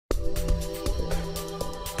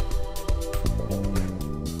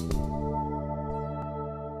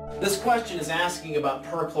This question is asking about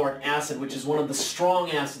perchloric acid, which is one of the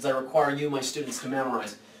strong acids I require you, my students, to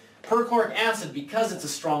memorize. Perchloric acid, because it's a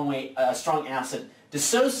strong acid,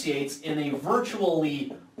 dissociates in a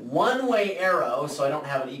virtually one-way arrow, so I don't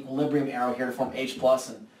have an equilibrium arrow here to form H plus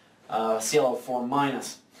and ClO4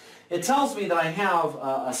 minus. It tells me that I have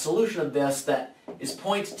a solution of this that is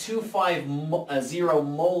 0.250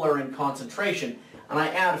 molar in concentration, and I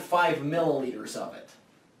add 5 milliliters of it.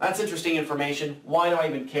 That's interesting information. Why do I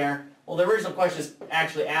even care? Well, the original question is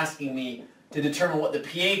actually asking me to determine what the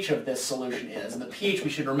pH of this solution is. And the pH, we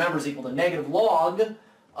should remember, is equal to negative log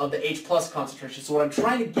of the H plus concentration. So what I'm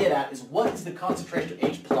trying to get at is what is the concentration of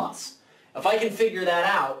H plus. If I can figure that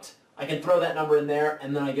out, I can throw that number in there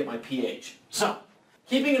and then I get my pH. So,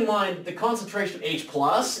 keeping in mind the concentration of H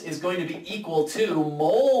plus is going to be equal to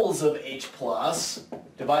moles of H plus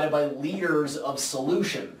divided by liters of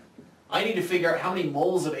solution. I need to figure out how many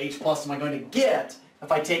moles of H plus am I going to get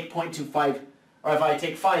if I take 0.25, or if I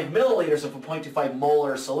take 5 milliliters of a 0.25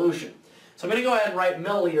 molar solution. So I'm going to go ahead and write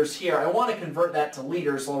milliliters here. I want to convert that to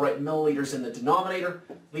liters, so I'll write milliliters in the denominator,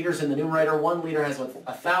 liters in the numerator. 1 liter has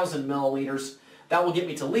 1,000 milliliters. That will get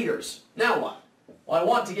me to liters. Now what? Well, I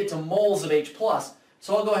want to get to moles of H plus,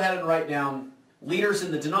 so I'll go ahead and write down liters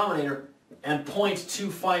in the denominator and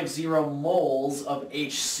 0.250 moles of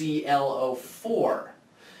HClO4.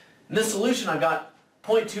 In this solution, I've got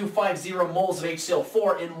 0.250 moles of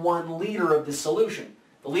HCl4 in 1 liter of this solution.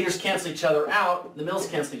 The liters cancel each other out, the mils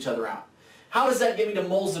cancel each other out. How does that get me to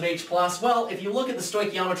moles of H plus? Well, if you look at the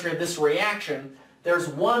stoichiometry of this reaction, there's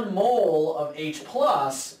 1 mole of H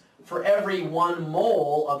plus for every 1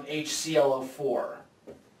 mole of HClO4.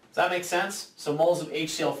 Does that make sense? So moles of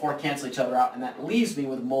HCl4 cancel each other out, and that leaves me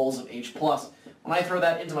with moles of H plus. When I throw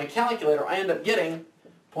that into my calculator, I end up getting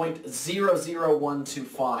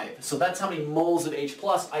 0.00125. So that's how many moles of H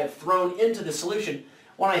plus I have thrown into the solution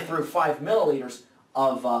when I threw 5 milliliters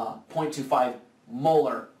of 0.25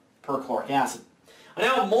 molar perchloric acid. I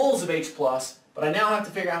now have moles of H plus, but I now have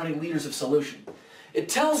to figure out how many liters of solution. It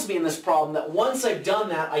tells me in this problem that once I've done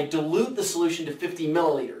that, I dilute the solution to 50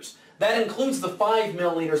 milliliters. That includes the 5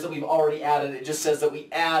 milliliters that we've already added. It just says that we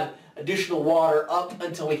add additional water up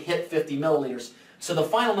until we hit 50 milliliters. So the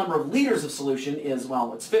final number of liters of solution is,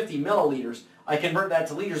 well, it's 50 milliliters. I convert that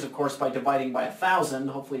to liters, of course, by dividing by 1,000.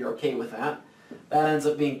 Hopefully you're okay with that. That ends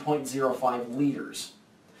up being 0.05 liters.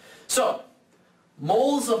 So,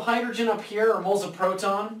 moles of hydrogen up here, or moles of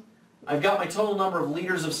proton. I've got my total number of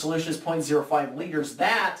liters of solution is 0.05 liters.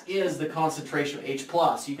 That is the concentration of H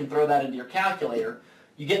plus. You can throw that into your calculator.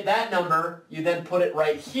 You get that number, you then put it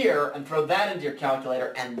right here and throw that into your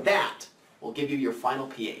calculator, and that will give you your final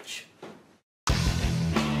pH.